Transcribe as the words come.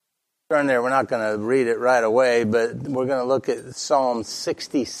Turn there. We're not going to read it right away, but we're going to look at Psalm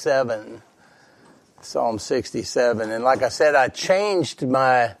 67. Psalm 67. And like I said, I changed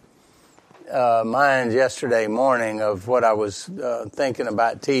my mind yesterday morning of what I was thinking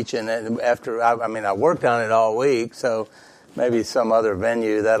about teaching. And after, I worked on it all week, so maybe some other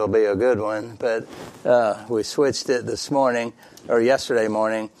venue, that'll be a good one. But we switched it this morning, or yesterday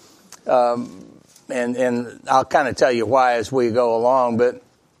morning. And I'll kind of tell you why as we go along, but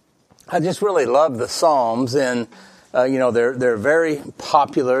I just really love the Psalms, and they're very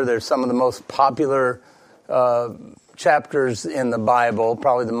popular. They're some of the most popular chapters in the Bible,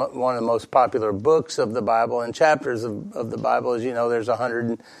 probably one of the most popular books of the Bible, and chapters of the Bible. As you know, there's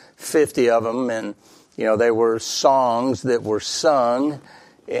 150 of them, and they were songs that were sung,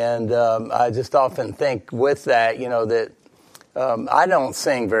 and I just often think with that, that I don't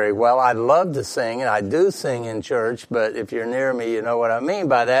sing very well. I love to sing, and I do sing in church, but if you're near me, you know what I mean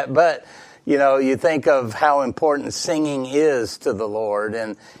by that. But, you think of how important singing is to the Lord,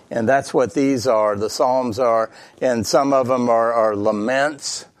 and that's what these are. The Psalms are, and some of them are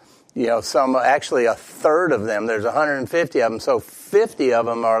laments. Some, actually a third of them, there's 150 of them, so 50 of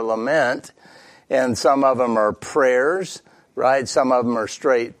them are lament, and some of them are prayers, right? Some of them are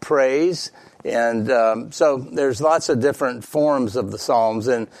straight praise. And so there's lots of different forms of the Psalms,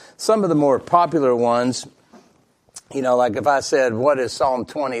 and some of the more popular ones, like if I said, what is Psalm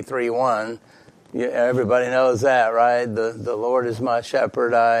 23:1? Everybody knows that, right? The Lord is my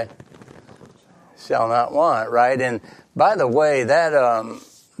shepherd, I shall not want, right? And by the way,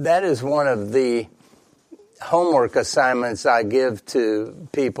 that is one of the homework assignments I give to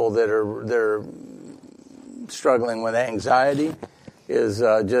people they're struggling with anxiety. Is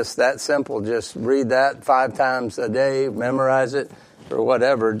just that simple. Just read that 5 times a day, memorize it, or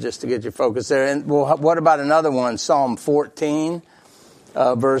whatever, just to get your focus there. And well, what about another one? Psalm 14,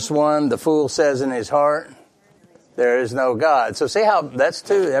 verse 1, the fool says in his heart, there is no God. So see how that's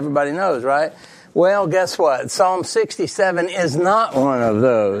two, everybody knows, right? Well, guess what? Psalm 67 is not one of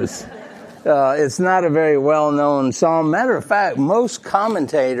those. It's not a very well-known psalm. Matter of fact, most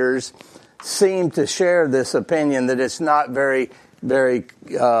commentators seem to share this opinion that it's not very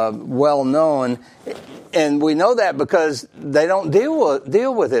well known, and we know that because they don't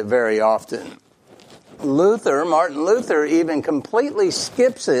deal with it very often. Martin Luther even completely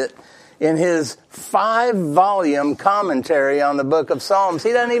skips it in his 5-volume commentary on the book of Psalms.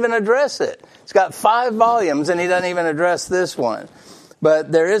 He doesn't even address it. It's got 5 volumes, and he doesn't even address this one.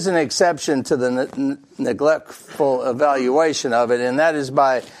 But there is an exception to the neglectful evaluation of it, and that is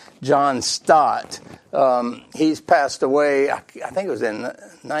by John Stott. He's passed away, I think it was in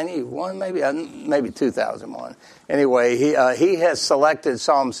 91, maybe 2001. Anyway, he has selected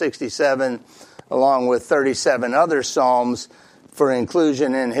Psalm 67 along with 37 other psalms for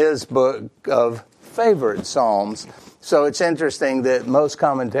inclusion in his book of favorite psalms. So it's interesting that most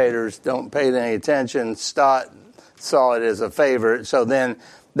commentators don't pay any attention. Stott saw it as a favorite. So then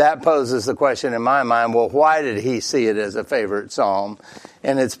that poses the question in my mind, well, why did he see it as a favorite psalm?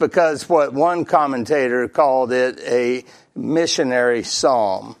 And it's because what one commentator called it a missionary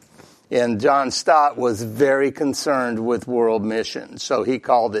psalm. And John Stott was very concerned with world missions, so he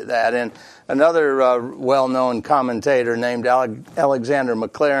called it that. And another well-known commentator named Alexander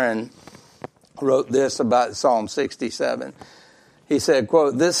McLaren wrote this about Psalm 67. He said,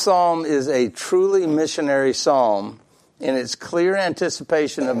 quote, "This psalm is a truly missionary psalm in its clear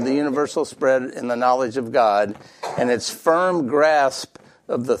anticipation of the universal spread in the knowledge of God and its firm grasp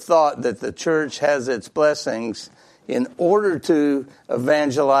of the thought that the church has its blessings in order to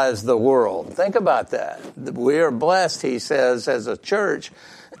evangelize the world." Think about that. We are blessed, he says, as a church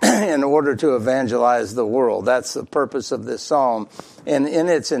in order to evangelize the world. That's the purpose of this psalm. And in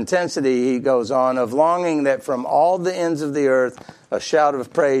its intensity, he goes on, of longing that from all the ends of the earth a shout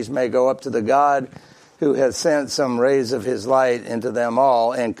of praise may go up to the God who has sent some rays of his light into them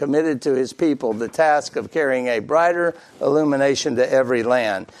all and committed to his people the task of carrying a brighter illumination to every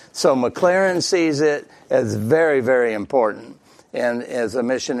land. So McLaren sees it as very, very important and as a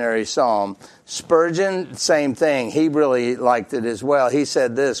missionary psalm. Spurgeon, same thing. He really liked it as well. He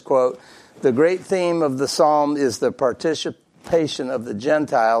said this, quote, "The great theme of the psalm is the participation of the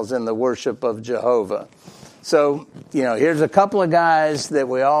Gentiles in the worship of Jehovah." So, here's a couple of guys that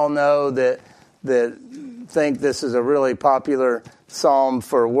we all know that think this is a really popular psalm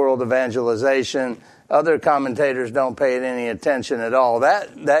for world evangelization. Other commentators don't pay it any attention at all.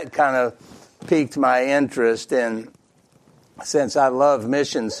 That kind of piqued my interest, and since I love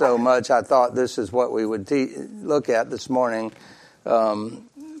missions so much, I thought this is what we would look at this morning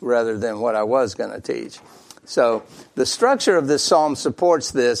rather than what I was going to teach. So the structure of this psalm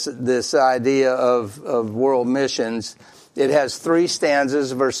supports this idea of world missions. It has 3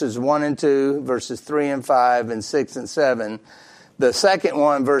 stanzas, verses 1 and 2, verses 3 and 5, and 6 and 7. The second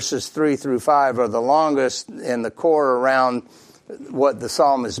one, verses 3 through 5, are the longest and the core around what the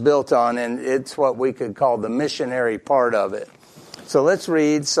psalm is built on, and it's what we could call the missionary part of it. So let's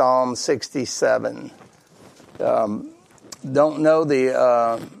read Psalm 67. Don't know the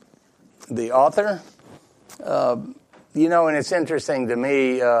author. And it's interesting to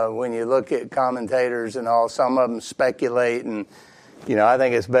me when you look at commentators and all, some of them speculate, and, I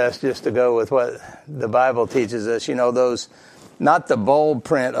think it's best just to go with what the Bible teaches us. Those, not the bold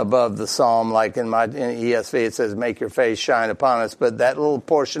print above the psalm, like in ESV it says, make your face shine upon us, but that little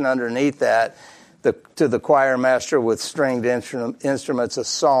portion underneath that, to the choir master with stringed instruments, a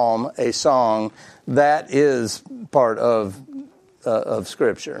psalm, a song, that is part of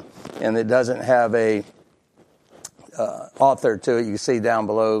Scripture. And it doesn't have a author to it. You can see down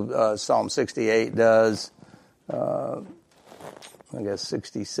below, Psalm 68 does. I guess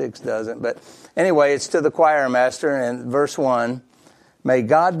 66 doesn't. But anyway, it's to the choir master. And verse 1, may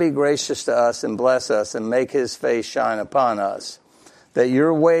God be gracious to us and bless us and make his face shine upon us, that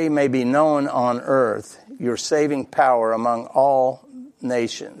your way may be known on earth, your saving power among all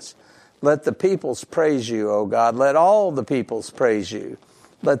nations. Let the peoples praise you, O God. Let all the peoples praise you.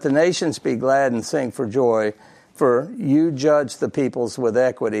 Let the nations be glad and sing for joy, for you judge the peoples with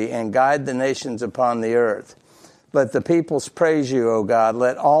equity and guide the nations upon the earth. Let the peoples praise you, O God.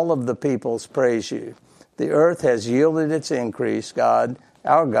 Let all of the peoples praise you. The earth has yielded its increase. God,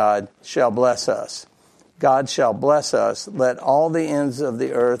 our God, shall bless us. God shall bless us. Let all the ends of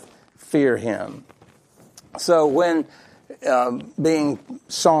the earth fear him. So when being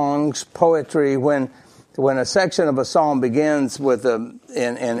songs, poetry, when a section of a psalm begins with and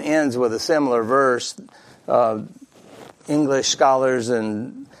ends with a similar verse, English scholars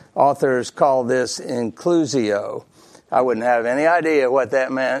and authors call this inclusio. I wouldn't have any idea what that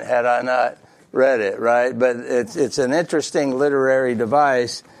meant had I not read it, right? But it's an interesting literary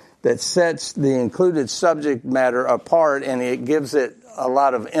device that sets the included subject matter apart, and it gives it a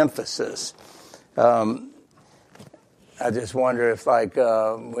lot of emphasis. I just wonder if,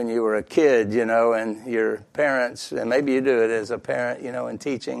 when you were a kid, and your parents, and maybe you do it as a parent, in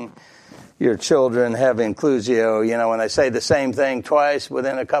teaching your children, have inclusio, when they say the same thing twice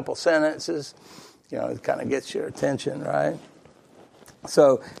within a couple sentences, it kind of gets your attention, right?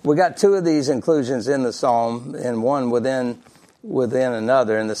 So we got 2 of these inclusions in the psalm, and one within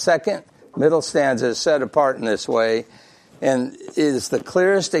another. And the second middle stanza is set apart in this way, and is the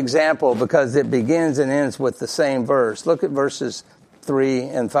clearest example because it begins and ends with the same verse. Look at verses 3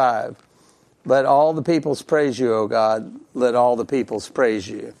 and 5. Let all the peoples praise you, O God. Let all the peoples praise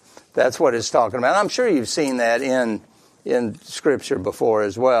you. That's what it's talking about. I'm sure you've seen that in Scripture before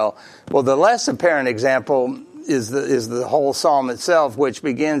as well. Well, the less apparent example is the whole psalm itself, which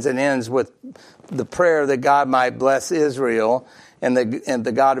begins and ends with the prayer that God might bless Israel, and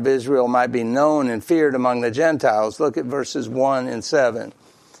the God of Israel might be known and feared among the Gentiles. Look at verses 1 and 7.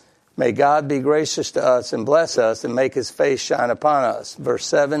 May God be gracious to us and bless us and make his face shine upon us. Verse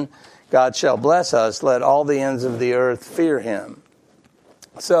 7, God shall bless us. Let all the ends of the earth fear him.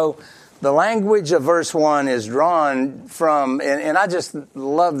 So the language of verse 1 is drawn from, and I just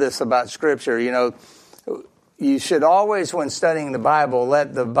love this about Scripture. You should always, when studying the Bible,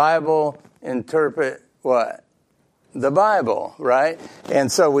 let the Bible interpret what? The Bible, right? And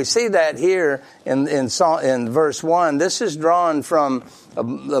so we see that here in verse 1. This is drawn from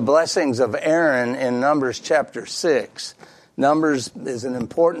the blessings of Aaron in Numbers chapter 6. Numbers is an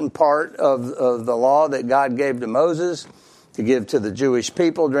important part of the law that God gave to Moses to give to the Jewish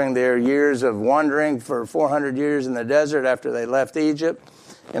people during their years of wandering for 400 years in the desert after they left Egypt.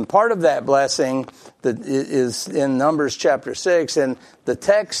 And part of that blessing that is in Numbers chapter 6, and the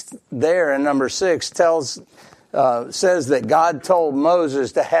text there in Numbers 6 says that God told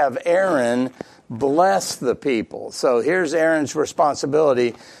Moses to have Aaron bless the people. So here's Aaron's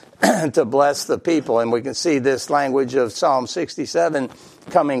responsibility to bless the people. And we can see this language of Psalm 67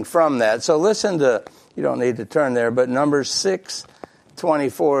 coming from that. So listen to, you don't need to turn there, but Numbers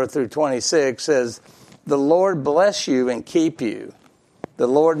 6:24 through 26 says, the Lord bless you and keep you. The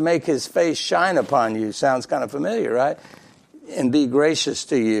Lord make his face shine upon you. Sounds kind of familiar, right? And be gracious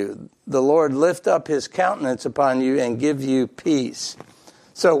to you. The Lord lift up his countenance upon you and give you peace.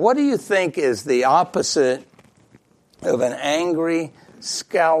 So what do you think is the opposite of an angry,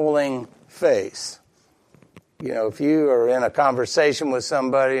 scowling face? If you are in a conversation with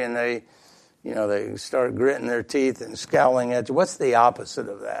somebody and they start gritting their teeth and scowling at you, what's the opposite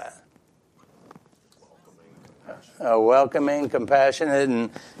of that? welcoming, compassionate, and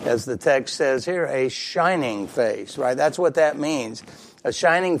as the text says here, a shining face, right? That's what that means. A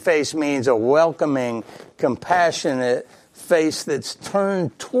shining face means a welcoming, compassionate face that's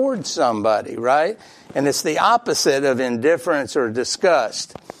turned towards somebody, right? And it's the opposite of indifference or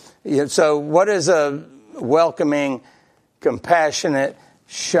disgust. So what does a welcoming, compassionate,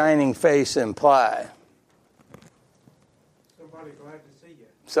 shining face imply? Somebody glad to see you.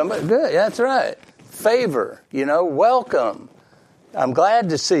 Somebody good, that's right. Favor, welcome. I'm glad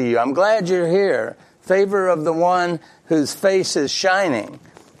to see you. I'm glad you're here. Favor of the one whose face is shining.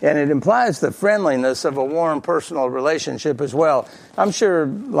 And it implies the friendliness of a warm personal relationship as well. I'm sure,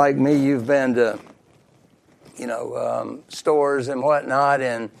 like me, you've been to, stores and whatnot,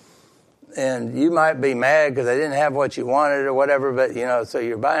 and you might be mad because they didn't have what you wanted or whatever, but, so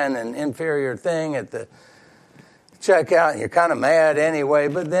you're buying an inferior thing at the checkout and you're kind of mad anyway,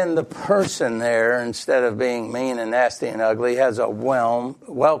 but then the person there, instead of being mean and nasty and ugly, has a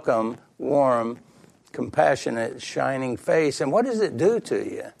welcome, warm, compassionate, shining face. And what does it do to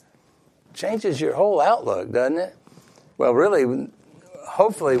you? It changes your whole outlook, doesn't it? Well, really,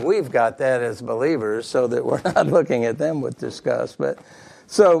 hopefully we've got that as believers so that we're not looking at them with disgust. But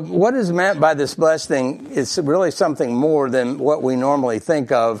so what is meant by this blessing is really something more than what we normally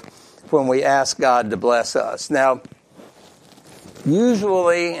think of when we ask God to bless us. Now,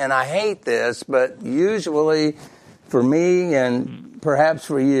 usually, and I hate this, but usually for me and perhaps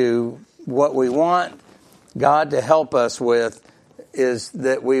for you, what we want God to help us with is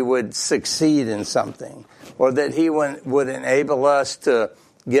that we would succeed in something, or that He would enable us to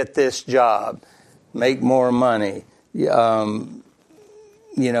get this job, make more money,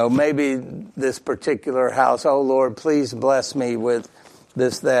 maybe this particular house. Oh, Lord, please bless me with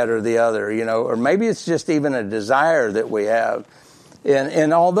this, that, or the other, or maybe it's just even a desire that we have.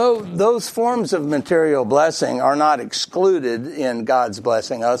 And although those forms of material blessing are not excluded in God's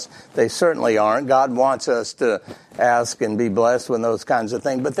blessing us, they certainly aren't. God wants us to ask and be blessed with those kinds of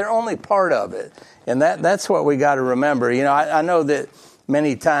things, but they're only part of it. And that's what we got to remember. I know that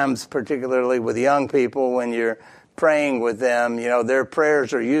many times, particularly with young people, when you're praying with them, their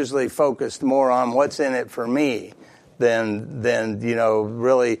prayers are usually focused more on what's in it for me than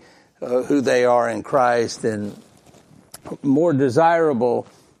really who they are in Christ. And more desirable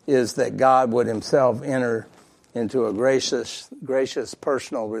is that God would Himself enter into a gracious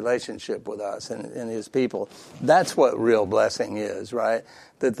personal relationship with us and His people. That's what real blessing is, right?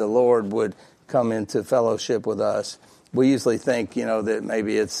 That the Lord would come into fellowship with us. We usually think, that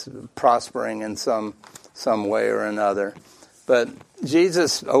maybe it's prospering in some way or another. But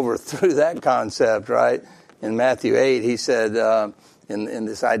Jesus overthrew that concept, right? In Matthew 8, He said, in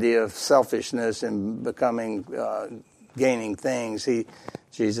this idea of selfishness and gaining things,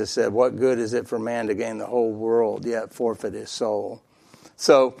 Jesus said, what good is it for man to gain the whole world, yet forfeit his soul?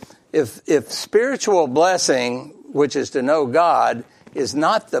 So if spiritual blessing, which is to know God, is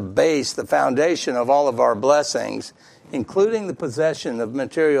not the base, the foundation of all of our blessings, including the possession of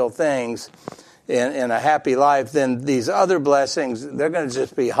material things and a happy life, then these other blessings, they're going to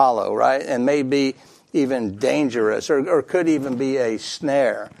just be hollow, right? And maybe even dangerous, or could even be a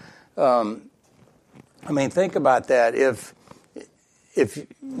snare. Think about that. If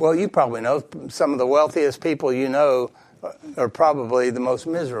you probably know some of the wealthiest people you know are probably the most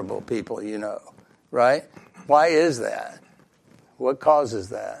miserable people you know, right? Why is that? What causes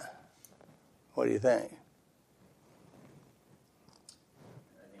that? What do you think? I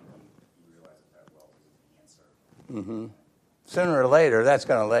think you realize that wealth is the answer. Mm-hmm. Sooner or later, that's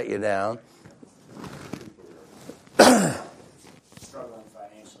going to let you down. Struggling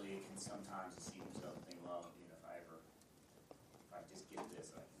financially can sometimes see themselves and think, well, if I just get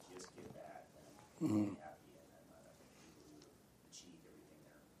this, I can just get that, then I'll be happy, and then I think people who achieve everything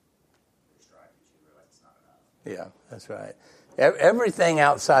they're striving to realize it's not enough. Yeah, that's right. Everything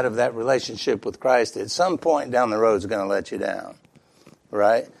outside of that relationship with Christ at some point down the road is going to let you down,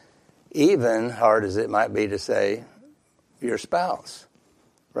 right? Even, hard as it might be to say, your spouse,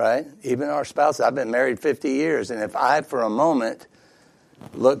 right? Even our spouse. I've been married 50 years, and if I, for a moment,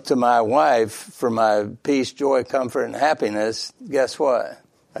 look to my wife for my peace, joy, comfort, and happiness, guess what?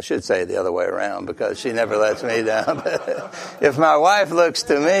 I should say it the other way around because she never lets me down. If my wife looks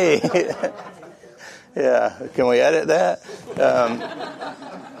to me... Yeah, can we edit that?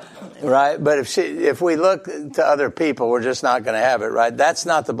 Right? But if we look to other people, we're just not going to have it, right? That's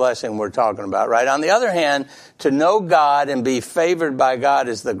not the blessing we're talking about, right? On the other hand, to know God and be favored by God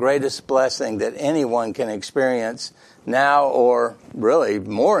is the greatest blessing that anyone can experience now, or really,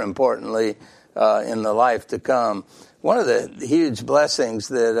 more importantly, in the life to come. One of the huge blessings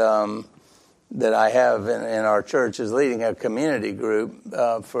that that I have in our church is leading a community group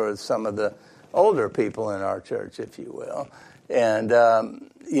for some of the older people in our church, if you will. And,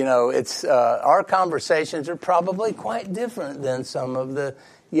 it's our conversations are probably quite different than some of the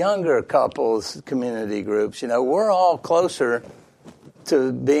younger couples community groups. We're all closer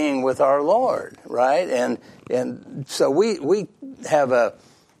to being with our Lord, right? And so we have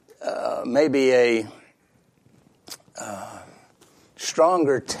maybe a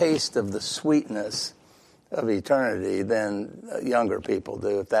stronger taste of the sweetness of eternity than younger people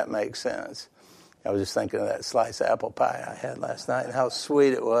do, if that makes sense. I was just thinking of that sliced apple pie I had last night and how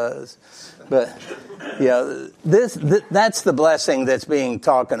sweet it was. But that's the blessing that's being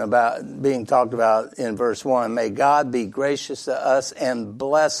talked about in verse 1. May God be gracious to us and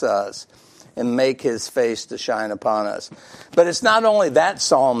bless us and make his face to shine upon us. But it's not only that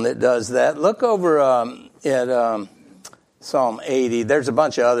psalm that does that. Look over at Psalm 80. There's a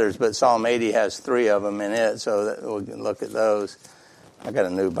bunch of others, but Psalm 80 has 3 of them in it, so that we can look at those. I got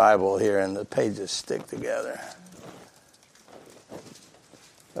a new Bible here, and the pages stick together.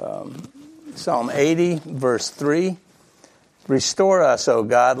 Psalm 80, verse 3. Restore us, O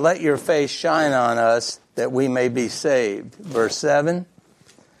God. Let your face shine on us, that we may be saved. Verse 7.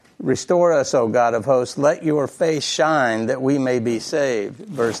 Restore us, O God of hosts. Let your face shine, that we may be saved.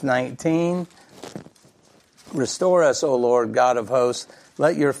 Verse 19. Restore us, O Lord, God of hosts.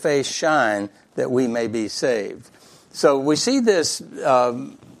 Let your face shine, that we may be saved. So we see this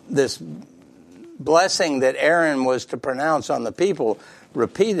blessing that Aaron was to pronounce on the people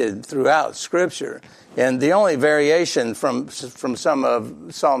repeated throughout Scripture. And the only variation from some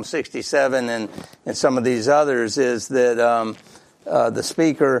of Psalm 67 and some of these others is that the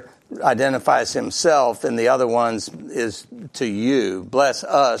speaker identifies himself, and the other ones is to you. Bless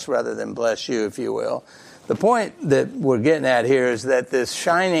us rather than bless you, if you will. The point that we're getting at here is that this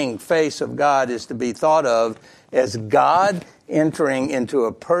shining face of God is to be thought of as God entering into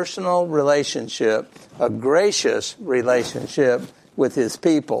a personal relationship, a gracious relationship with his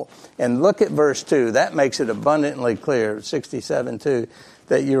people. And look at verse 2. That makes it abundantly clear, 67:2,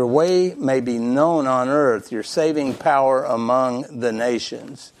 that your way may be known on earth, your saving power among the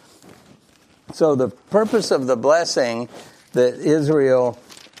nations. So the purpose of the blessing that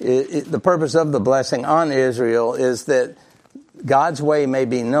the purpose of the blessing on Israel is that God's way may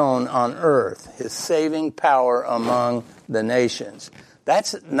be known on earth, his saving power among the nations.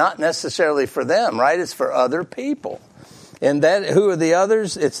 That's not necessarily for them, right? It's for other people. And who are the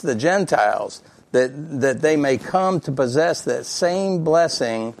others? It's the Gentiles, that they may come to possess that same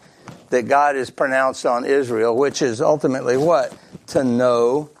blessing that God has pronounced on Israel, which is ultimately what? To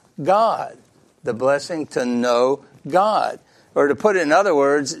know God. The blessing to know God. Or to put it in other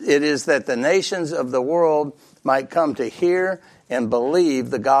words, it is that the nations of the world might come to hear and believe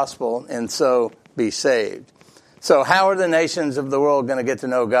the gospel and so be saved. So how are the nations of the world going to get to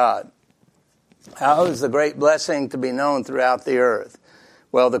know God? How is the great blessing to be known throughout the earth?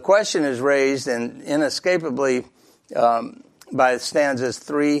 Well, the question is raised and inescapably by stanzas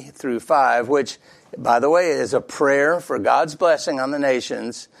 3 through 5, which, by the way, is a prayer for God's blessing on the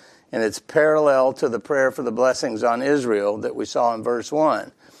nations, and it's parallel to the prayer for the blessings on Israel that we saw in verse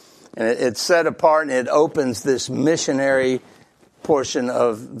 1. And it's set apart, and it opens this missionary portion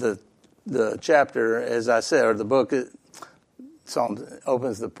of the chapter, as I said, or the book. Psalm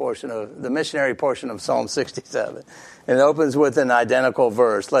opens the missionary portion of Psalm 67. And it opens with an identical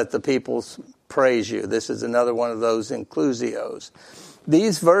verse, let the peoples praise you. This is another one of those inclusios.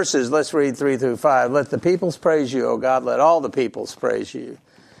 These verses, let's read 3 through 5. Let the peoples praise you, O God, let all the peoples praise you.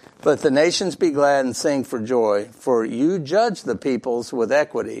 Let the nations be glad and sing for joy, for you judge the peoples with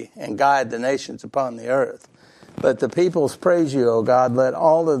equity and guide the nations upon the earth. Let the peoples praise you, O God, let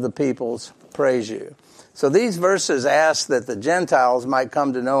all of the peoples praise you. So these verses ask that the Gentiles might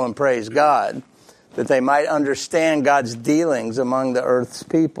come to know and praise God, that they might understand God's dealings among the earth's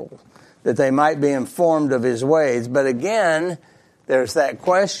people, that they might be informed of his ways. But again, there's that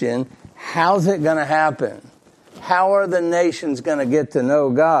question, how's it going to happen? How are the nations going to get to know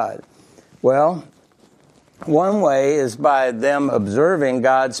God? Well, one way is by them observing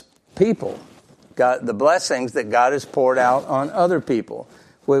God's people, the blessings that God has poured out on other people,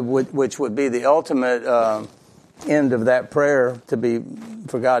 which would be the ultimate end of that prayer, to be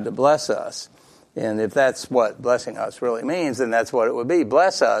for God to bless us. And if that's what blessing us really means, then that's what it would be.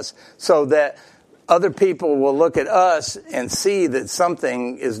 Bless us so that other people will look at us and see that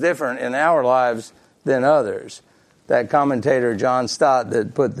something is different in our lives than others. That commentator, John Stott,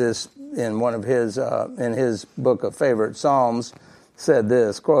 that put this in one of his, in his book of favorite Psalms, said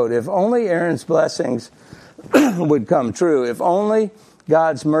this, quote, if only Aaron's blessings would come true, if only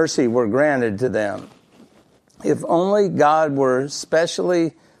God's mercy were granted to them. If only God were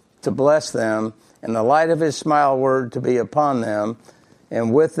specially to bless them, and the light of his smile were to be upon them,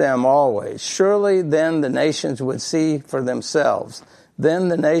 and with them always. Surely then the nations would see for themselves. Then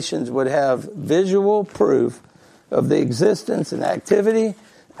the nations would have visual proof of the existence and activity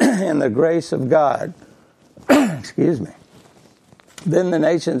and the grace of God. Excuse me. Then the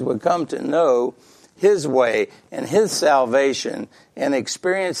nations would come to know his way and his salvation and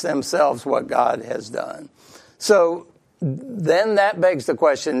experience themselves what God has done. So then that begs the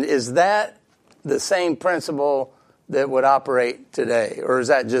question, is that the same principle that would operate today, or is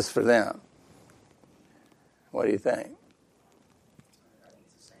that just for them? What do you think?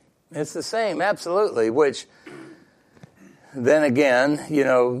 It's the same, absolutely, which then again,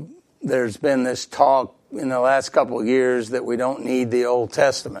 there's been this talk in the last couple of years that we don't need the Old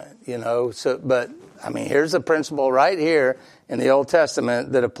Testament, but here's a principle right here in the Old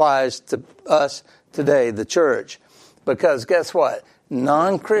Testament that applies to us today, the church. Because guess what?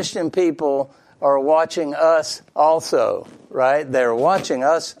 Non-Christian people are watching us also, right? They're watching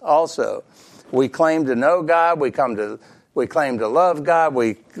us also. We claim to know God. We claim to love God.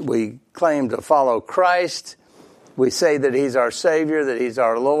 We claim to follow Christ. We say that he's our Savior, that he's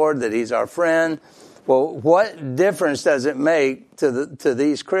our Lord, that he's our friend. Well, what difference does it make to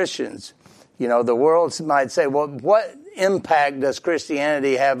these Christians? The world might say, well, what impact does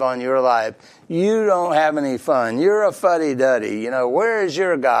Christianity have on your life? You don't have any fun. You're a fuddy-duddy. Where is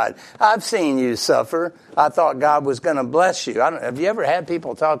your God? I've seen you suffer. I thought God was going to bless you. Have you ever had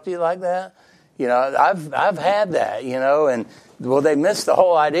people talk to you like that? I've had that, and well, they miss the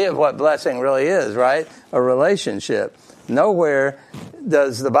whole idea of what blessing really is, right? A relationship. Nowhere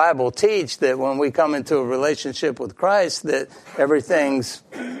does the Bible teach that when we come into a relationship with Christ that everything's,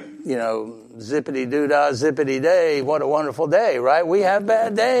 zippity-doo-dah, zippity-day, what a wonderful day, right? We have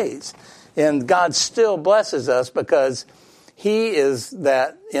bad days. And God still blesses us because he is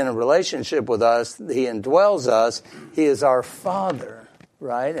that in a relationship with us. He indwells us. He is our Father,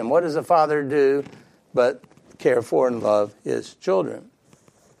 right? And what does a father do but care for and love his children?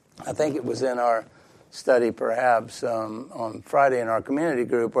 I think it was in our study perhaps on Friday in our community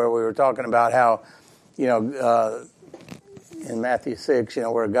group where we were talking about how, in Matthew 6,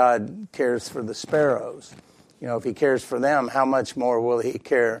 where God cares for the sparrows. If he cares for them, how much more will he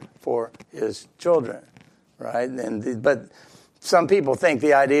care for his children, right? But some people think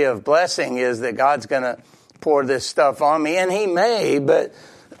the idea of blessing is that God's going to pour this stuff on me, and he may, but,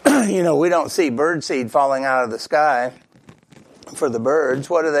 we don't see birdseed falling out of the sky for the birds.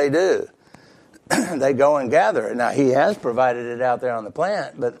 What do? They go and gather it. Now, he has provided it out there on the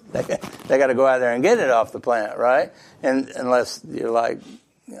plant, but they got to go out there and get it off the plant, right? And unless you're like,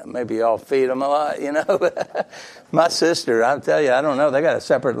 maybe y'all feed them a lot, My sister, I'll tell you, I don't know. They got a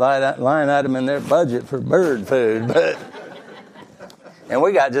separate line item in their budget for bird food, and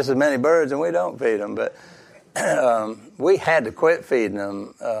we got just as many birds and we don't feed them. But we had to quit feeding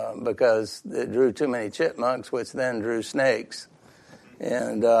them because it drew too many chipmunks, which then drew snakes.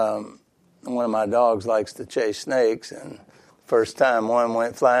 And one of my dogs likes to chase snakes, and first time one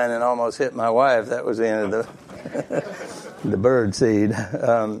went flying and almost hit my wife, that was the end of the bird seed.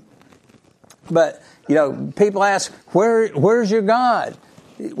 But, people ask, where's your God?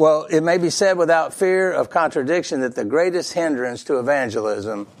 Well, it may be said without fear of contradiction that the greatest hindrance to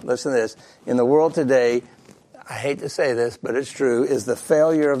evangelism, listen to this, in the world today, I hate to say this, but it's true, is the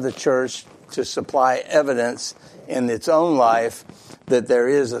failure of the church to supply evidence in its own life that there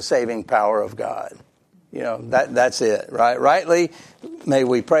is a saving power of God. That's it, right? Rightly, may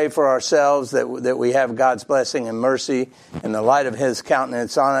we pray for ourselves that we have God's blessing and mercy and the light of his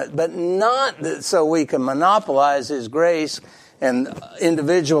countenance on it, but not so we can monopolize his grace and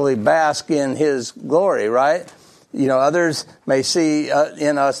individually bask in his glory, right? Others may see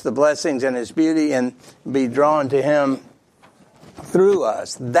in us the blessings and his beauty and be drawn to him through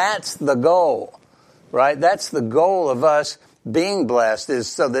us. That's the goal, right? That's the goal of us being blessed, is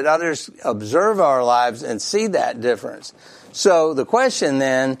so that others observe our lives and see that difference. So the question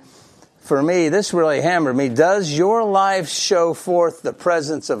then, for me, this really hammered me, does your life show forth the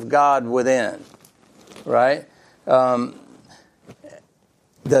presence of God within? Right?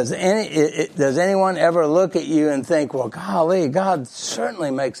 Does anyone ever look at you and think, well, golly, God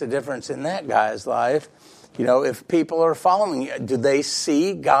certainly makes a difference in that guy's life? If people are following you, do they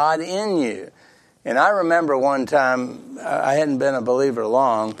see God in you? And I remember one time, I hadn't been a believer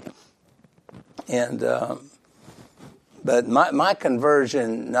long, but my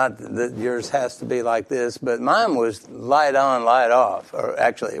conversion, not that yours has to be like this, but mine was light on, light off. Or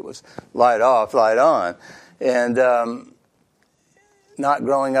actually, it was light off, light on. And not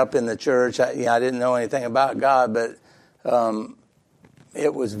growing up in the church, I didn't know anything about God, but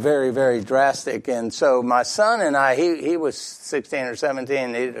it was very, very drastic. And so my son and I, he was 16 or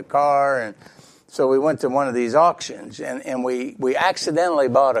 17, needed a car, and so we went to one of these auctions, and we accidentally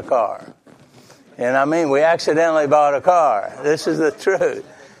bought a car. And I mean, we accidentally bought a car. This is the truth.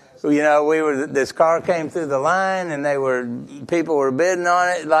 This car came through the line, and people were bidding on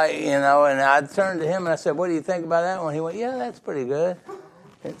it, and I turned to him and I said, "What do you think about that one?" He went, "Yeah, that's pretty good."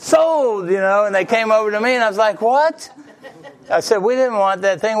 It's sold, and they came over to me and I was like, "What?" I said, "We didn't want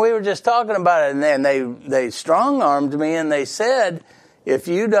that thing. We were just talking about it." And then they strong-armed me and they said, "If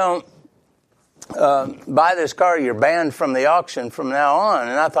you don't buy this car, you're banned from the auction from now on."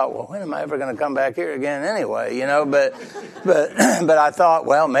 And I thought, well, when am I ever going to come back here again anyway? But I thought,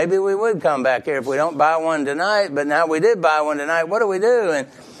 well, maybe we would come back here if we don't buy one tonight. But now we did buy one tonight. What do we do? And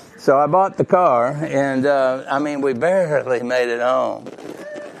so I bought the car, and we barely made it home.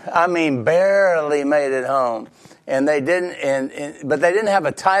 Barely made it home. And they didn't, but they didn't have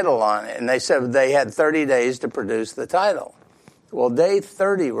a title on it. And they said they had 30 days to produce the title. Well, day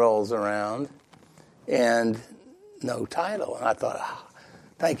 30 rolls around, and no title. And I thought,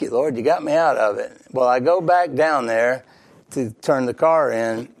 thank you, Lord, you got me out of it. Well, I go back down there to turn the car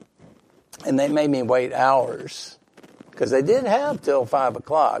in, and they made me wait hours. Because they did have till 5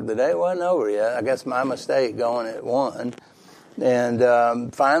 o'clock. The day wasn't over yet. I guess my mistake going at 1.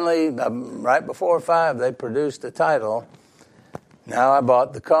 And finally, right before 5, they produced the title. Now I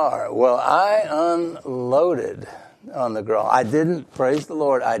bought the car. Well, I unloaded on the girl. I didn't, praise the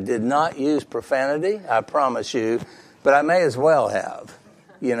Lord, I did not use profanity, I promise you, but I may as well have,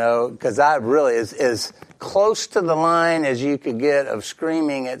 because I really, as close to the line as you could get of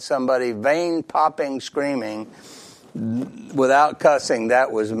screaming at somebody, vein-popping screaming, without cussing,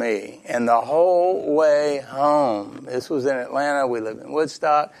 that was me. And the whole way home, this was in Atlanta, we live in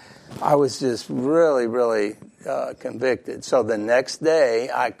Woodstock, I was just really, really convicted. So the next day,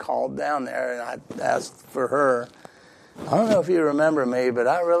 I called down there and I asked for her. I don't know if you remember me, but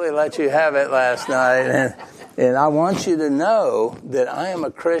I really let you have it last night. And I want you to know that I am a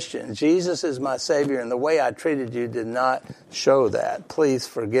Christian. Jesus is my Savior, and the way I treated you did not show that. Please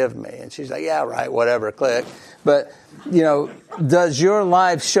forgive me. And she's like, yeah, right, whatever, click. But, does your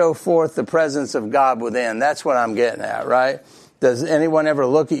life show forth the presence of God within? That's what I'm getting at, right? Does anyone ever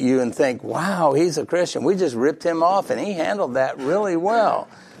look at you and think, wow, he's a Christian. We just ripped him off, and he handled that really well,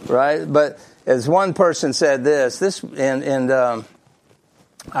 right? But as one person said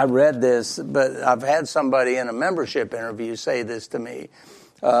I read this, but I've had somebody in a membership interview say this to me,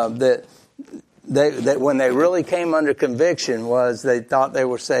 that when they really came under conviction was they thought they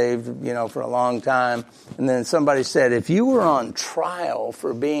were saved, for a long time. And then somebody said, if you were on trial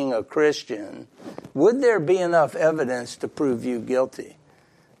for being a Christian, would there be enough evidence to prove you guilty?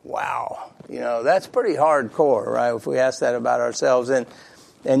 Wow. That's pretty hardcore, right? If we ask that about ourselves. And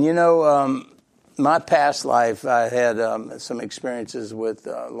my past life, I had some experiences with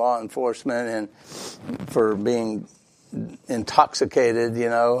law enforcement and for being intoxicated,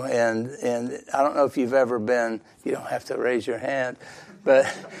 and I don't know if you've ever been, you don't have to raise your hand, but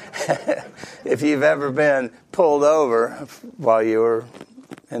if you've ever been pulled over while you were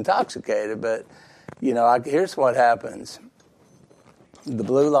intoxicated. But, here's what happens. The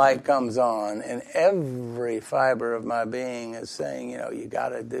blue light comes on, and every fiber of my being is saying, you got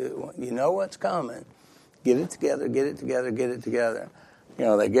to do, what's coming. Get it together, get it together, get it together.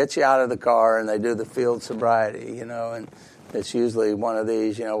 They get you out of the car, and they do the field sobriety, and it's usually one of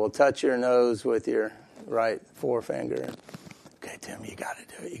these, we'll touch your nose with your right forefinger. Okay, Tim, you got to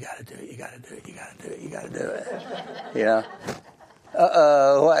do it, you got to do it, you got to do it, you got to do it, you got to do it.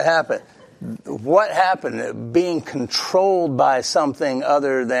 What happened? What happened? Being controlled by something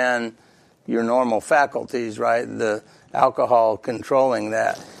other than your normal faculties, right? The alcohol controlling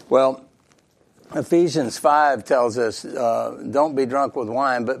that. Well, Ephesians 5 tells us, don't be drunk with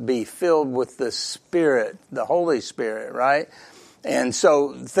wine, but be filled with the Spirit, the Holy Spirit, right? And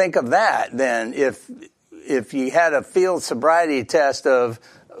so think of that then. If you had a field sobriety test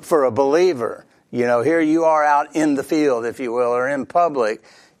for a believer, here you are out in the field, if you will, or in public.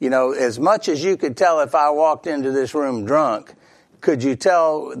 As much as you could tell if I walked into this room drunk, could you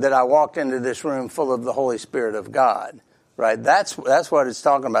tell that I walked into this room full of the Holy Spirit of God, right? That's what it's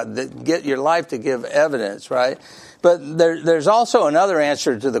talking about. Get your life to give evidence, right? But there's also another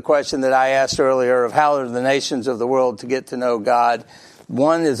answer to the question that I asked earlier of how are the nations of the world to get to know God.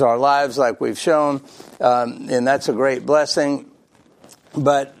 One is our lives, like we've shown, and that's a great blessing.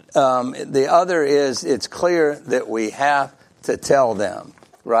 But the other is it's clear that we have to tell them.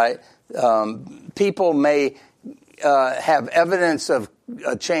 Right? People may have evidence of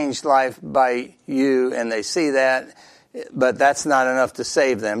a changed life by you, and they see that, but that's not enough to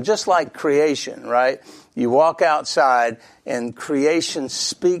save them. Just like creation, right? You walk outside, and creation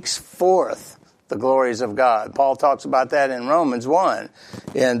speaks forth the glories of God. Paul talks about that in Romans 1.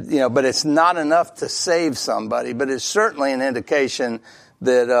 And, but it's not enough to save somebody, but it's certainly an indication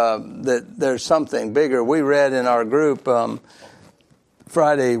that there's something bigger. We read in our group,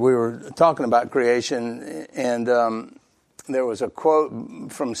 Friday, we were talking about creation, and there was a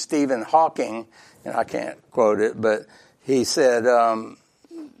quote from Stephen Hawking, and I can't quote it, but he said,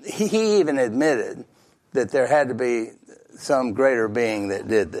 he even admitted that there had to be some greater being that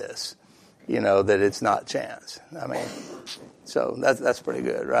did this, that it's not chance. I mean, so that's pretty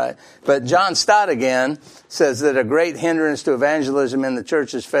good, right? But John Stott again says that a great hindrance to evangelism in the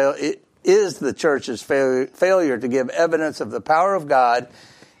church is the church's failure to give evidence of the power of God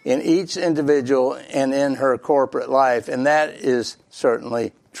in each individual and in her corporate life. And that is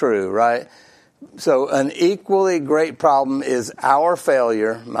certainly true, right? So an equally great problem is our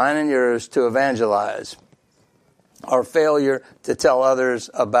failure, mine and yours, to evangelize. Our failure to tell others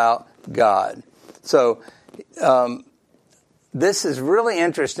about God. So this is really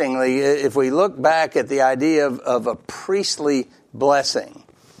interestingly, if we look back at the idea of a priestly blessing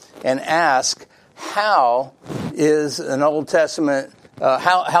and ask how is an Old Testament,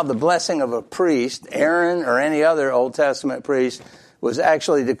 how the blessing of a priest, Aaron or any other Old Testament priest, was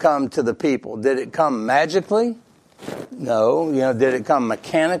actually to come to the people. Did it come magically? No. Did it come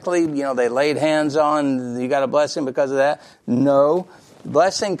mechanically? They laid hands on, you got a blessing because of that? No.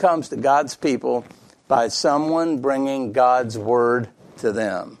 Blessing comes to God's people by someone bringing God's word to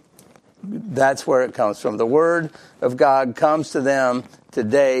them. That's where it comes from. The word of God comes to them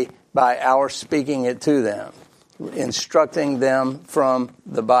today by our speaking it to them, instructing them from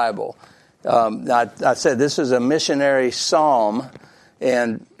the Bible. I said this is a missionary psalm,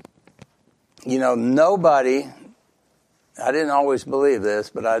 and, nobody, I didn't always believe this,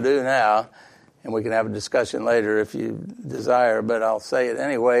 but I do now, and we can have a discussion later if you desire, but I'll say it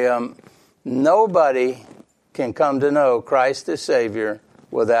anyway. Nobody can come to know Christ as Savior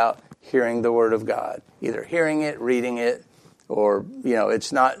without hearing the Word of God. Either hearing it, reading it, or,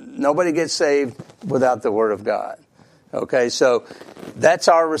 it's not, nobody gets saved without the Word of God. Okay, so that's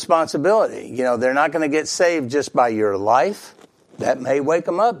our responsibility. They're not going to get saved just by your life. That may wake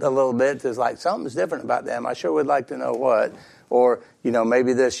them up a little bit. It's like something's different about them. I sure would like to know what. Or,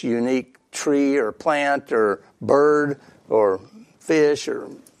 maybe this unique tree or plant or bird or fish or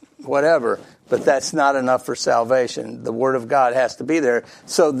whatever. But that's not enough for salvation. The Word of God has to be there.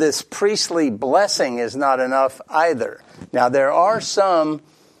 So this priestly blessing is not enough either. Now, there are some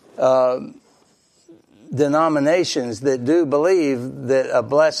denominations that do believe that a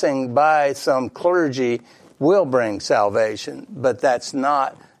blessing by some clergy will bring salvation, but that's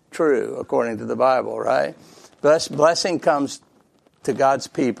not true according to the Bible, right? Blessing comes to God's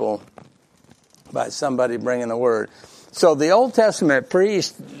people by somebody bringing the word. So the Old Testament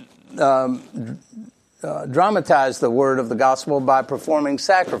priest dramatized the word of the gospel by performing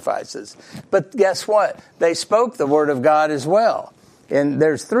sacrifices. But guess what? They spoke the word of God as well. And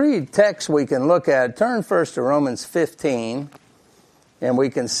there's 3 texts we can look at. Turn first to Romans 15. And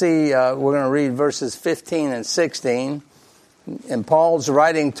we can see, we're going to read verses 15 and 16. And Paul's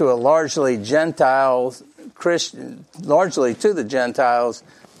writing to a largely Gentiles, largely to the Gentiles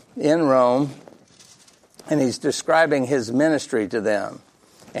in Rome. And he's describing his ministry to them.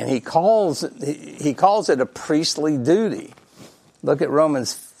 And he calls it a priestly duty. Look at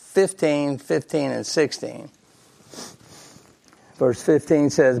Romans 15, and 16. Verse 15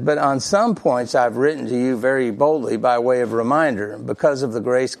 says, "But on some points I've written to you very boldly by way of reminder, because of the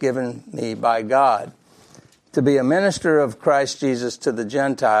grace given me by God, to be a minister of Christ Jesus to the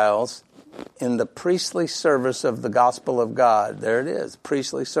Gentiles in the priestly service of the gospel of God." There it is,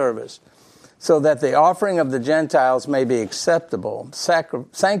 priestly service. "So that the offering of the Gentiles may be acceptable,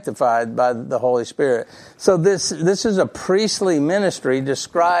 sanctified by the Holy Spirit." So this is a priestly ministry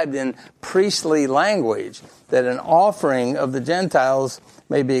described in priestly language, that an offering of the Gentiles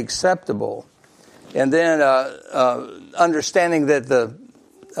may be acceptable. And then understanding that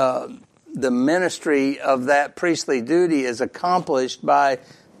the ministry of that priestly duty is accomplished by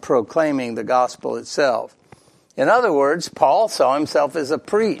proclaiming the gospel itself. In other words, Paul saw himself as a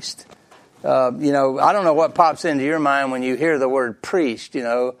priest. I don't know what pops into your mind when you hear the word priest.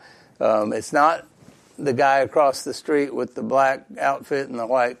 It's not the guy across the street with the black outfit and the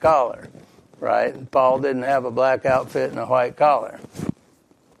white collar, right? Paul didn't have a black outfit and a white collar.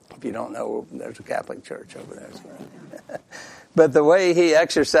 If you don't know, there's a Catholic church over there. But the way he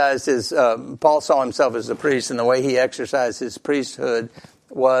exercised his, Paul saw himself as a priest, and the way he exercised his priesthood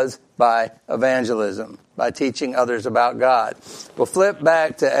was by evangelism, by teaching others about God. We'll flip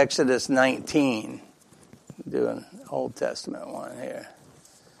back to Exodus 19. Do an Old Testament one here.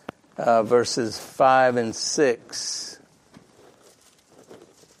 Verses 5 and 6.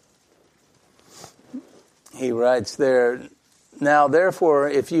 He writes there, "Now therefore,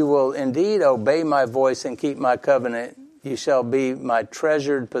 if you will indeed obey my voice and keep my covenant, you shall be my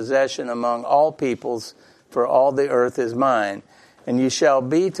treasured possession among all peoples, for all the earth is mine. And you shall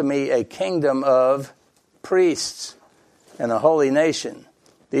be to me a kingdom of priests and a holy nation.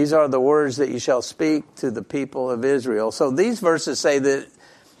 These are the words that you shall speak to the people of Israel." So these verses say that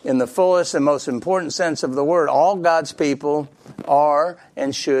in the fullest and most important sense of the word, all God's people are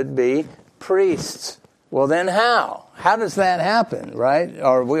and should be priests. Well, then how? How does that happen, right?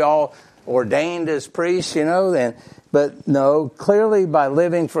 Are we all ordained as priests, But no, clearly by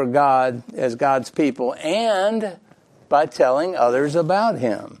living for God as God's people and by telling others about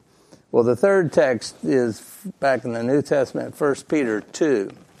Him. Well, the third text is back in the New Testament, 1 Peter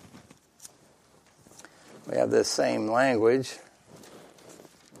 2. We have this same language.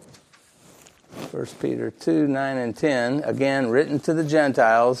 1 Peter 2, 9 and 10, again, written to the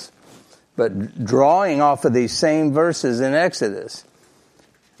Gentiles, but drawing off of these same verses in Exodus.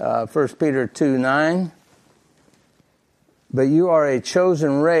 1 Peter 2, 9. "But you are a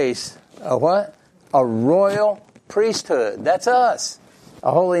chosen race," a what? "A royal priesthood." That's us.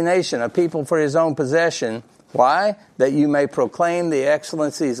 "A holy nation, a people for His own possession." Why? "That you may proclaim the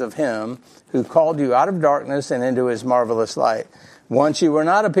excellencies of Him who called you out of darkness and into His marvelous light. Once you were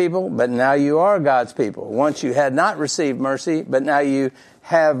not a people, but now you are God's people. Once you had not received mercy, but now you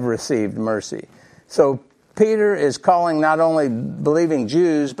have received mercy." So Peter is calling not only believing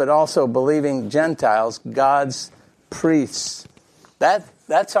Jews, but also believing Gentiles God's priests.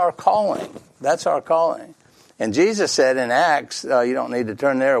 That's our calling. That's our calling. And Jesus said in Acts, you don't need to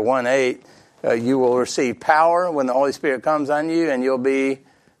turn there, 1:8, you will receive power when the Holy Spirit comes on you, and you'll be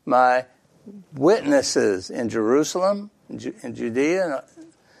my witnesses in Jerusalem, in Judea,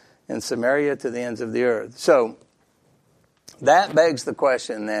 and Samaria, to the ends of the earth. So that begs the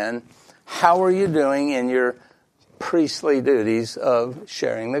question then, how are you doing in your priestly duties of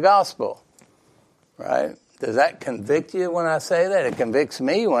sharing the gospel? Right? Does that convict you when I say that? It convicts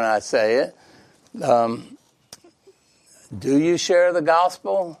me when I say it. Do you share the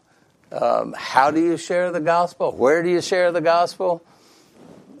gospel? How do you share the gospel? Where do you share the gospel?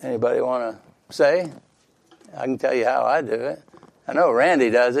 Anybody want to say? I can tell you how I do it. I know Randy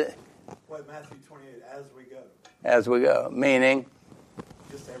does it. What, Matthew 28, as we go. As we go. Meaning?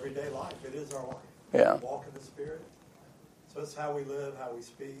 Just everyday life. It is our life. Yeah. We walk in the Spirit. So it's how we live, how we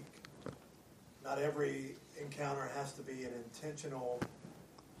speak. Not every encounter has to be an intentional,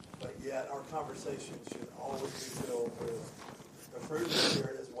 but yet our conversation should always be filled with the fruit of the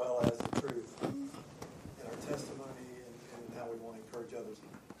Spirit as well as the truth in our testimony and how we want to encourage others.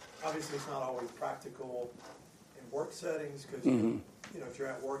 Obviously, it's not always practical in work settings because, if you're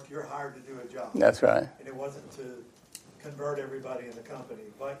at work, you're hired to do a job. That's right. And it wasn't to convert everybody in the company.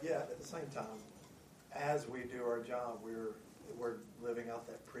 But yet, at the same time, as we do our job, we're living out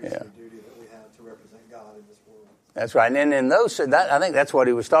that priestly duty that we have to represent God in this world. That's right. And in those, I think that's what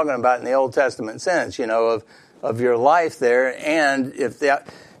he was talking about in the Old Testament sense, of your life there. And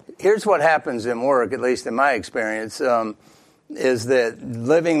here's what happens in work, at least in my experience, is that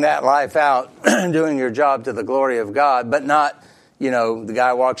living that life out, doing your job to the glory of God, but not, the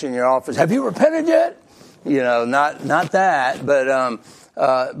guy walks in your office, "Have you repented yet?" Not that,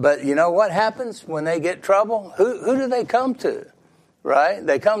 but you know what happens when they get trouble? Who do they come to? Right?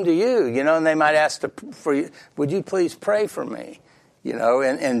 They come to you, and they might ask for you, "Would you please pray for me?"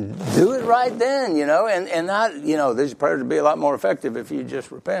 And do it right then, and not, these prayers would be a lot more effective if you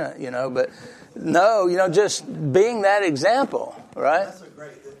just repent, but no, just being that example, right? That's a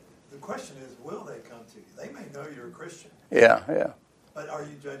great, the question is, will they come to you? They may know you're a Christian. Yeah. But are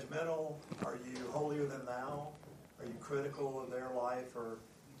you judgmental? Are you holier than thou? Are you critical of their life, or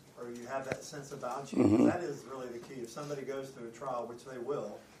you have that sense about you? Mm-hmm. That is really the key. If somebody goes through a trial, which they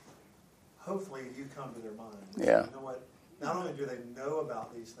will, hopefully you come to their mind. Yeah. You know what? Not only do they know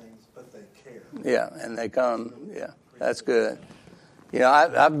about these things, but they care. Yeah, and they come. Yeah, that's good.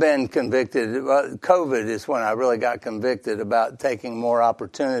 I've been convicted. COVID is when I really got convicted about taking more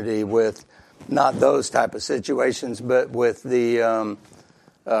opportunity with not those type of situations, but with the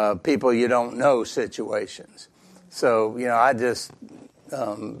people you don't know situations. So, I just,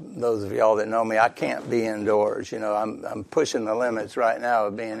 those of y'all that know me, I can't be indoors. I'm pushing the limits right now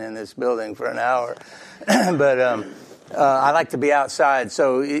of being in this building for an hour. But I like to be outside.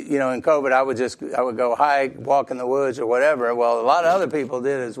 So, you know, in COVID, I would go hike, walk in the woods or whatever. Well, a lot of other people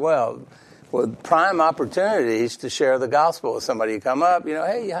did as well. With prime opportunities to share the gospel with somebody. You come up, you know,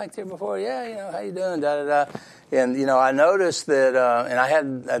 hey, you hiked here before? Yeah, you know, how you doing? Da, da, da. And, you know, I noticed that, and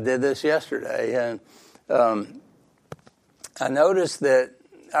I did this yesterday, and I noticed that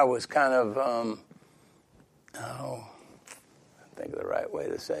I was kind of, I think of the right way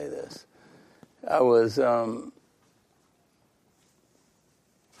to say this. I was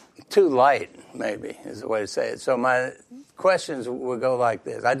too light, maybe, is the way to say it. So my questions would go like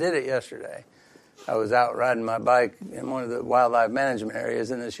this. I did it yesterday. I was out riding my bike in one of the wildlife management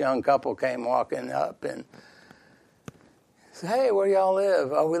areas, and this young couple came walking up and said, hey, where do y'all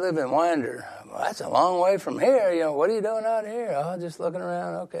live? Oh, we live in Winder. Well, that's a long way from here. You know, what are you doing out here? Oh, just looking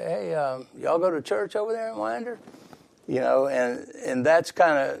around. Okay, hey, y'all go to church over there in Winder? You know, and that's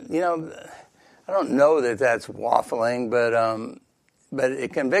kind of, you know, I don't know that that's waffling, but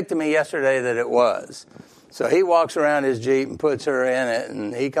it convicted me yesterday that it was. So he walks around his Jeep and puts her in it,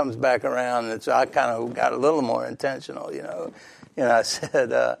 and he comes back around, and so I kind of got a little more intentional, you know. And I said,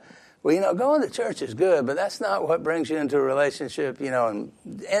 well, you know, going to church is good, but that's not what brings you into a relationship, you know. And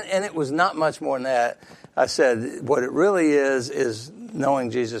it was not much more than that. I said, what it really is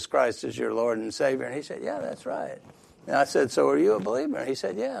knowing Jesus Christ as your Lord and Savior. And he said, yeah, that's right. And I said, so are you a believer? And he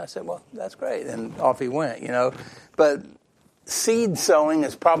said, yeah. I said, well, that's great. And off he went, you know. But seed sowing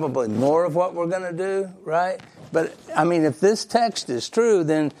is probably more of what we're going to do, right? But, I mean, if this text is true,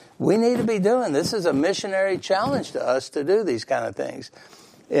 then we need to be doing this. Is a missionary challenge to us to do these kind of things.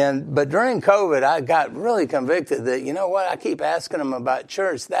 But during COVID, I got really convicted that, you know what, I keep asking them about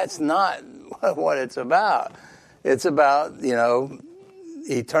church. That's not what it's about. It's about, you know,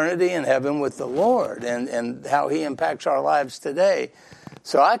 eternity in heaven with the Lord and how he impacts our lives today.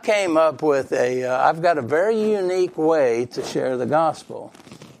 So I came up with I've got a very unique way to share the gospel.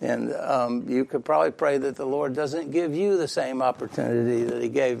 And you could probably pray that the Lord doesn't give you the same opportunity that he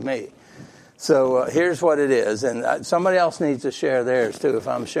gave me. So here's what it is. And somebody else needs to share theirs too if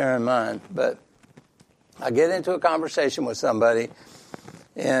I'm sharing mine. But I get into a conversation with somebody,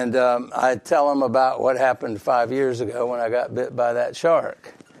 and I tell them about what happened 5 years ago when I got bit by that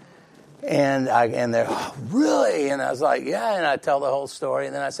shark. And they're, oh, really? And I was like, yeah. And I tell the whole story.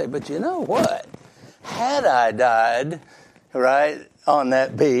 And then I say, but you know what? Had I died, right, on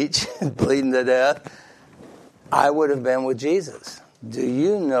that beach, bleeding to death, I would have been with Jesus. Do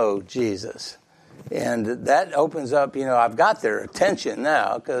you know Jesus? And that opens up, you know, I've got their attention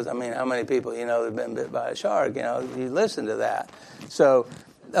now because, I mean, how many people, you know, have been bit by a shark? You know, you listen to that. So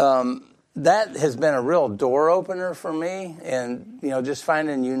that has been a real door opener for me, and you know, just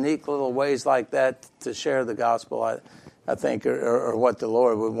finding unique little ways like that to share the gospel, I think, are what the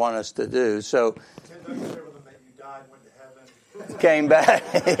Lord would want us to do. So, 10 days later, that you died, went to heaven, came back,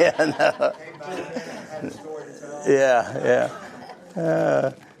 yeah, no. came back, had a story to tell.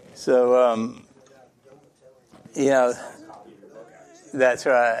 Yeah. So, you know, that's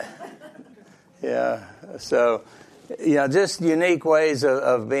right. Yeah. So, you know, just unique ways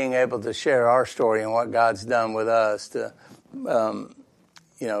of being able to share our story and what God's done with us to,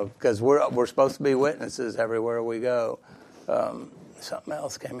 you know, because we're supposed to be witnesses everywhere we go. Something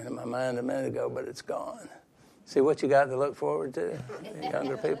else came into my mind a minute ago, but it's gone. See what you got to look forward to,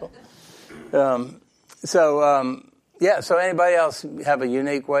 younger people. So anybody else have a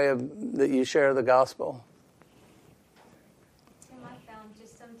unique way that you share the gospel? I found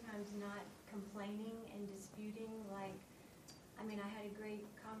just sometimes not complaining and disputing. Like, I mean, I had a great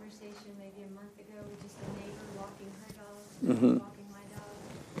conversation maybe a month ago with just a neighbor walking her dog, walking my dog.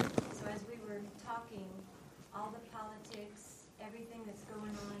 So as we were talking, all the politics, everything that's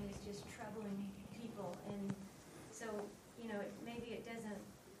going on is just troubling people. And so, you know, maybe it doesn't,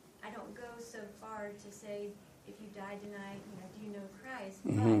 I don't go so far to say, if you died tonight, you know, do you know Christ?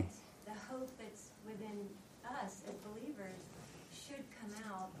 But the hope that's within us as believers should come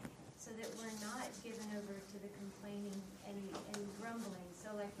out so that we're not given over to the complaining and grumbling.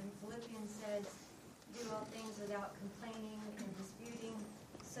 So like when Philippians says, do all things without complaining and disputing,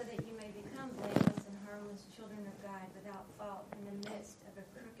 so that you may become blameless and harmless children of God without fault in the midst of a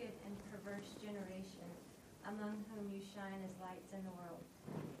crooked and perverse generation, among whom you shine as lights in the world.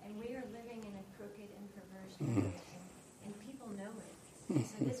 And we are living in a crooked and perverse generation, and people know it.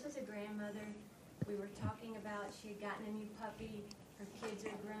 So this was a grandmother we were talking about. She had gotten a new puppy. Her kids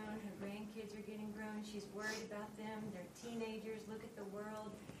are grown. Her grandkids are getting grown. She's worried about them. They're teenagers. Look at the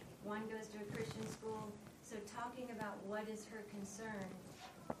world. One goes to a Christian school. So talking about what is her concern,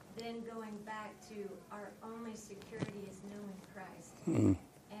 then going back to our only security is knowing Christ.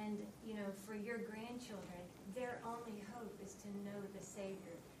 And, you know, for your grandchildren, their only to know the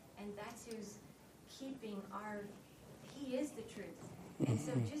Savior. And that's who's keeping He is the truth. And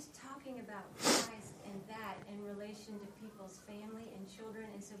so just talking about Christ and that in relation to people's family and children,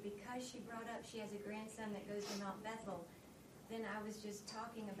 and so because she brought up she has a grandson that goes to Mount Bethel, then I was just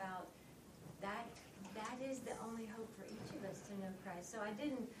talking about that is the only hope for each of us to know Christ. So I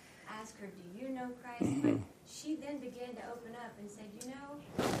didn't ask her, do you know Christ? But she then began to open up and said,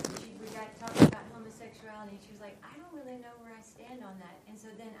 we got talking about homosexuality, and she was like, I don't really know where I stand on that. And so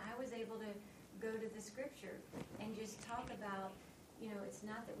then I was able to go to the scripture and just talk about, it's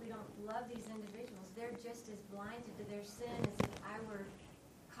not that we don't love these individuals. They're just as blinded to their sin as if I were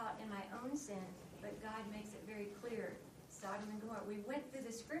caught in my own sin. But God makes it very clear. Sodom and Gomorrah. We went through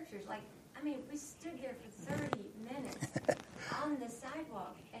the scriptures. We stood there for 30 minutes on the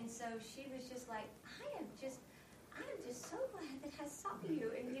sidewalk. And so she was just like, I am just so glad that I saw you.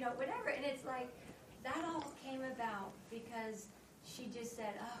 And, whatever. And it's like, that all came about because she just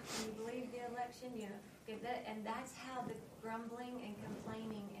said, oh, can you believe the election? And that's how the grumbling and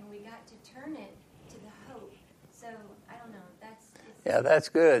complaining, and we got to turn it to the hope. So, I don't know. That's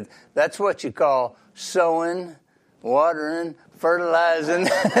good. That's what you call sowing, watering, fertilizing.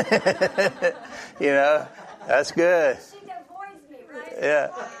 That's good. She avoids me, right? Yeah.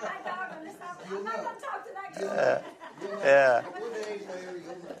 My dog on the side. I'm not going to talk to that girl. Yeah.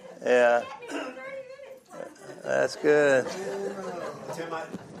 Yeah. That's good. Tim, I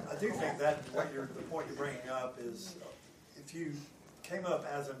do think that the point you're bringing up is if you came up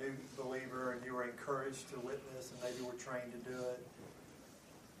as a new believer and you were encouraged to witness and maybe were trained to do it,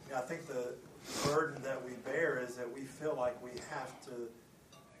 I think the burden that we bear is that we feel like we have to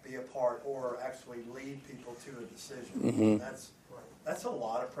be a part or actually lead people to a decision. Mm-hmm. That's a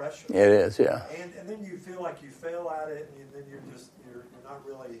lot of pressure. It is, yeah. And then you feel like you fail at it, and then you're not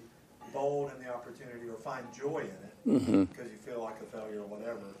really bold in the opportunity or find joy in it because you feel like a failure or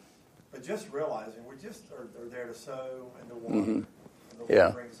whatever. But just realizing we just are there to sow and to water, and the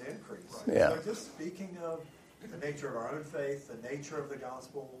Lord brings the increase. Yeah. So just speaking of the nature of our own faith, the nature of the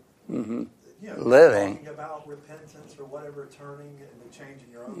gospel, living, talking about repentance or whatever, turning and the change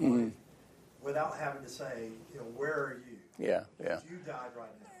in your own life, without having to say, where are you? Yeah. You died right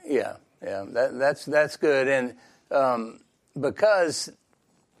now. Yeah. That's good, and because.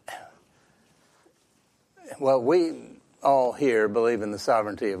 Well, we all here believe in the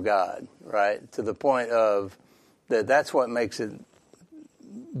sovereignty of God, right? To the point of that's what makes it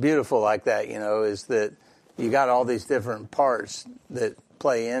beautiful like that, is that you got all these different parts that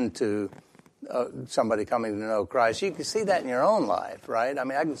play into somebody coming to know Christ. You can see that in your own life, right? I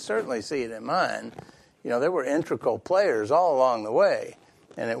mean, I can certainly see it in mine. There were integral players all along the way.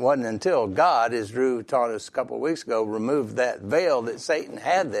 And it wasn't until God, as Drew taught us a couple of weeks ago, removed that veil that Satan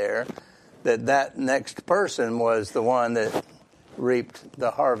had there, that next person was the one that reaped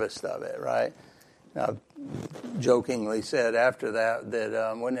the harvest of it, right? Now, jokingly said after that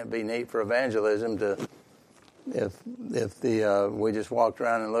wouldn't it be neat for evangelism to, if we just walked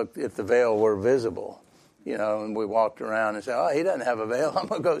around and looked, if the veil were visible, and we walked around and said, oh, he doesn't have a veil, I'm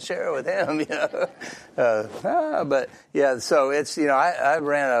going to go share it with him, but yeah, so it's, I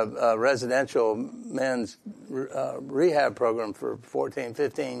ran a residential men's rehab program for 14,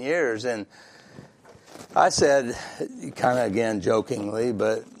 15 years, and I said, kind of again jokingly,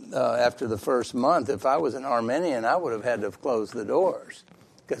 but after the first month, if I was an Arminian, I would have had to have closed the doors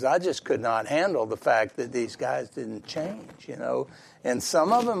because I just could not handle the fact that these guys didn't change, and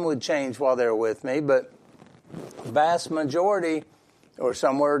some of them would change while they were with me, but vast majority or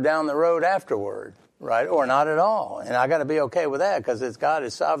somewhere down the road afterward, right? Or not at all. And I got to be okay with that because God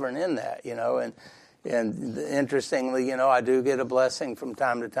is sovereign in that, and interestingly, I do get a blessing from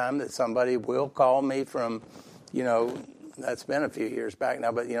time to time that somebody will call me from, that's been a few years back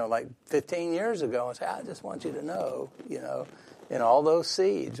now, but, like 15 years ago and say, I just want you to know, and all those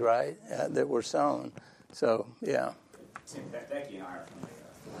seeds, right, that were sown. So, yeah. Becky and I are from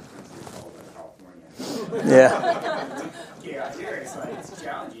California. Yeah. Here it's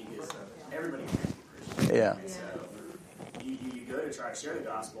challenging because everybody can be Christian. Yeah. And so you go to try to share the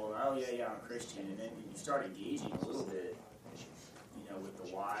gospel, and I'm a Christian, and then you start engaging a little bit, with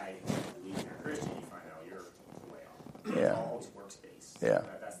the why you believe you're a Christian, you find out you're way off. Yeah. It's all works-based. Yeah.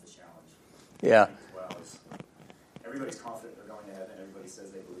 That's the challenge. Yeah. Well, everybody's confident they're going to heaven. Everybody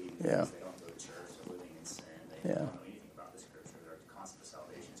says they believe. Yeah. They don't go to church. They're living in sin. They don't know anything about the scripture. Their concept of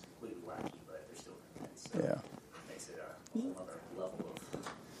salvation is completely wacky, but they're still convinced. So it makes it a whole other level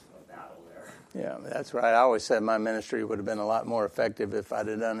of battle there. Yeah, that's right. I always said my ministry would have been a lot more effective if I'd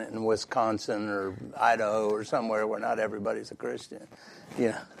have done it in Wisconsin or Idaho or somewhere where not everybody's a Christian.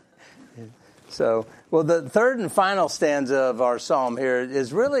 So, well, the third and final stanza of our psalm here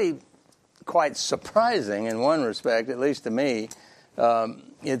is really quite surprising in one respect, at least to me.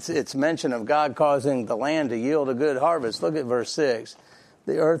 It's mention of God causing the land to yield a good harvest. Look at verse 6.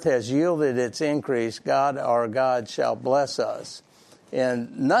 The earth has yielded its increase. God, our God, shall bless us.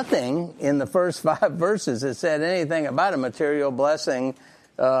 And nothing in the first 5 verses has said anything about a material blessing,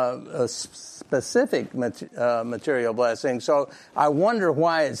 a specific material blessing. So I wonder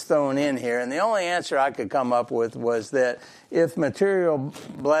why it's thrown in here. And the only answer I could come up with was that if material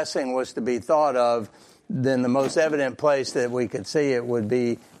blessing was to be thought of, then the most evident place that we could see it would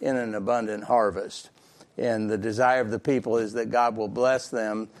be in an abundant harvest. And the desire of the people is that God will bless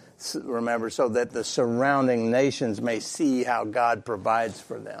them, remember, so that the surrounding nations may see how God provides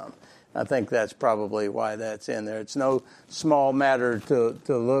for them. I think that's probably why that's in there. It's no small matter to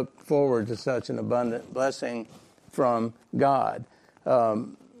look forward to such an abundant blessing from God.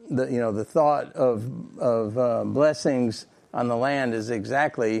 The thought of blessings on the land is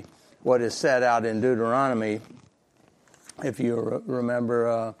exactly what is set out in Deuteronomy. If you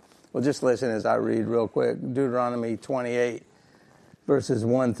remember, well, just listen as I read real quick. Deuteronomy 28. Verses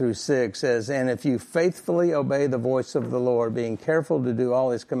 1 through 6 says, "And if you faithfully obey the voice of the Lord, being careful to do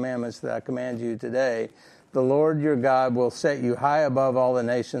all his commandments that I command you today, the Lord your God will set you high above all the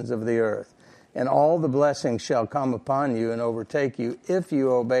nations of the earth. And all the blessings shall come upon you and overtake you if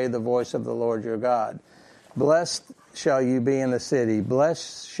you obey the voice of the Lord your God. Blessed shall you be in the city.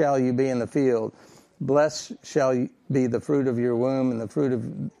 Blessed shall you be in the field. Blessed shall be the fruit of your womb and the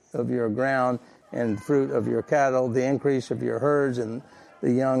fruit of your ground, and fruit of your cattle, the increase of your herds, and the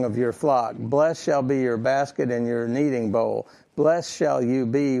young of your flock. Blessed shall be your basket and your kneading bowl. Blessed shall you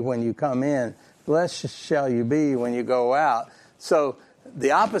be when you come in. Blessed shall you be when you go out." So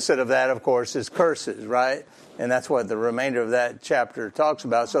the opposite of that, of course, is curses, right? And that's what the remainder of that chapter talks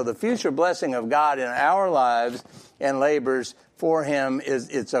about. So the future blessing of God in our lives and labors for him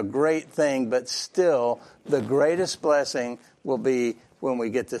it's a great thing, but still the greatest blessing will be when we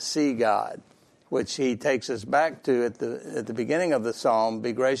get to see God, which he takes us back to at the beginning of the psalm.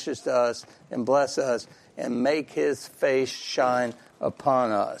 Be gracious to us and bless us and make his face shine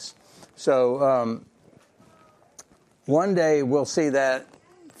upon us. So one day we'll see that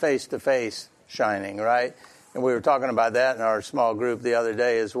face to face shining, right? And we were talking about that in our small group the other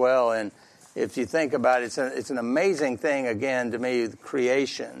day as well. And if you think about it, it's an amazing thing, again, to me,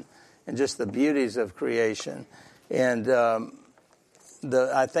 creation and just the beauties of creation. And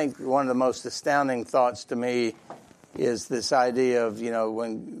I think one of the most astounding thoughts to me is this idea of,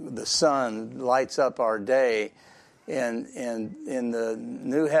 when the sun lights up our day, and in the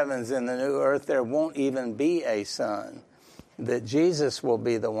new heavens and the new earth, there won't even be a sun. That Jesus will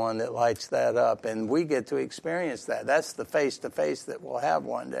be the one that lights that up, and we get to experience that. That's the face-to-face that we'll have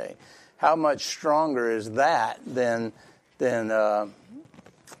one day. How much stronger is that than the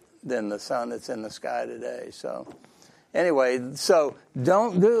sun that's in the sky today? So anyway, so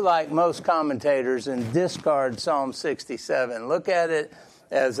don't do like most commentators and discard Psalm 67. Look at it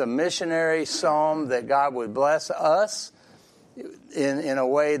as a missionary psalm that God would bless us in a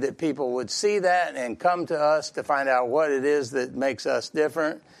way that people would see that and come to us to find out what it is that makes us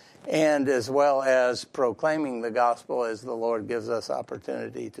different, and as well as proclaiming the gospel as the Lord gives us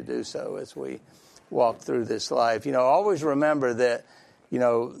opportunity to do so as we walk through this life. Always remember that,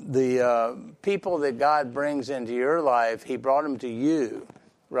 the people that God brings into your life, he brought them to you,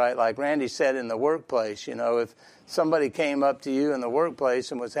 right? Like Randy said in the workplace, if somebody came up to you in the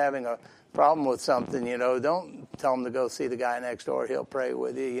workplace and was having a problem with something, don't tell them to go see the guy next door. He'll pray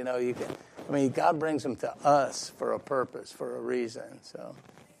with you. God brings them to us for a purpose, for a reason. So,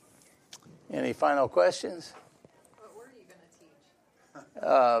 any final questions? What word are you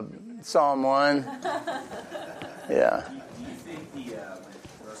going to teach? Psalm 1. Yeah. Do you think the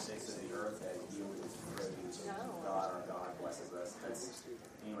verse 6 of the earth that yielded its produce, God our God blesses us? That's,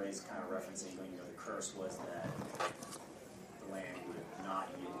 anyways, kind of referencing, the curse was that the land would not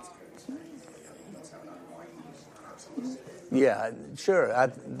yield its produce. Yeah, sure. I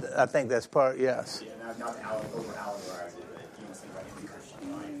think that's part. Yes. Yeah, not to over allegorize it, but think about in the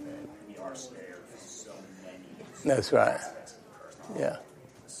Christian life that we are spared so many. That's right. Aspects of the curse. Yeah.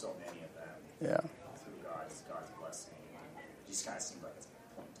 So many of them. Yeah. Through God's blessing, it just kind of seems like it's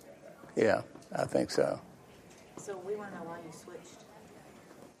pointing to that. Yeah, I think so. So we want to know why you switched.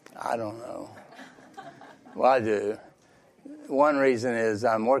 I don't know. Well, I do. One reason is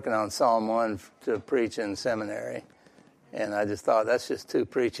I'm working on Psalm 1 to preach in seminary. And I just thought that's just too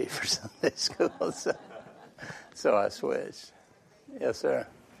preachy for Sunday school. So I switched. Yes, sir.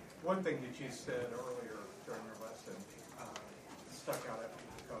 One thing that you said earlier during your lesson stuck out at me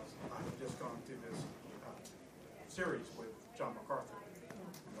because I'm just gone through this series with John MacArthur.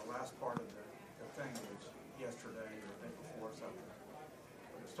 And the last part of the thing was yesterday or the day before something.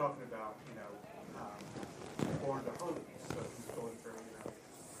 It was talking about, born to holiness. So he's going through,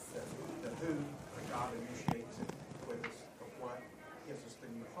 the who, the God initiates it with us, the what gives us the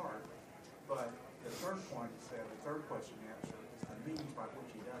new heart. But the third point he said, the third question he answered is the means by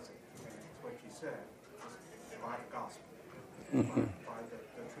which he does it. And it's what you said, is by the gospel, by the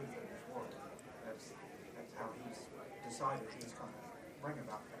truth of his word. That's how he's decided he's going to bring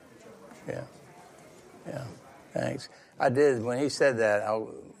about that regeneration. Yeah. Thanks. I did, when he said that,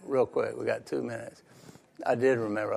 real quick, we got 2 minutes. I did remember,